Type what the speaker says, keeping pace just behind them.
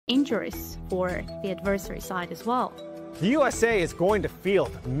injurious for the adversary side as well. The USA is going to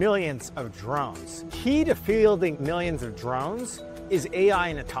field millions of drones. Key to fielding millions of drones is AI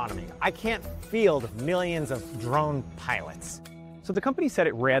and autonomy. I can't field millions of drone pilots. So the company said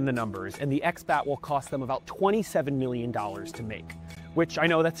it ran the numbers, and the XBAT will cost them about $27 million to make, which I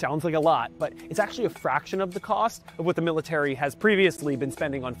know that sounds like a lot, but it's actually a fraction of the cost of what the military has previously been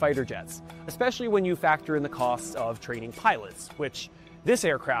spending on fighter jets, especially when you factor in the costs of training pilots, which this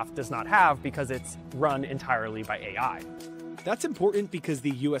aircraft does not have because it's run entirely by AI. That's important because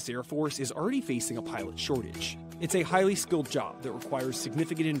the US Air Force is already facing a pilot shortage. It's a highly skilled job that requires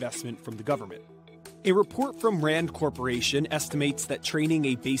significant investment from the government. A report from RAND Corporation estimates that training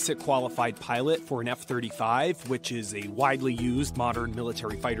a basic qualified pilot for an F-35, which is a widely used modern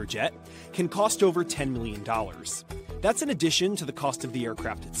military fighter jet, can cost over $10 million. That's in addition to the cost of the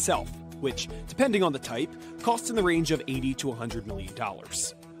aircraft itself, which, depending on the type, costs in the range of $80 to $100 million.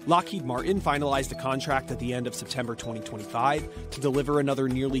 Lockheed Martin finalized a contract at the end of September 2025 to deliver another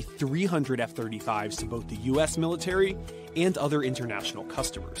nearly 300 F-35s to both the US military and other international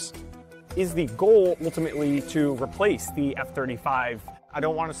customers. Is the goal ultimately to replace the F-35? I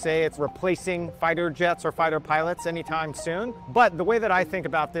don't want to say it's replacing fighter jets or fighter pilots anytime soon, but the way that I think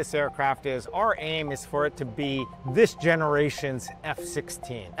about this aircraft is our aim is for it to be this generation's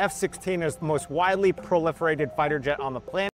F-16. F-16 is the most widely proliferated fighter jet on the planet.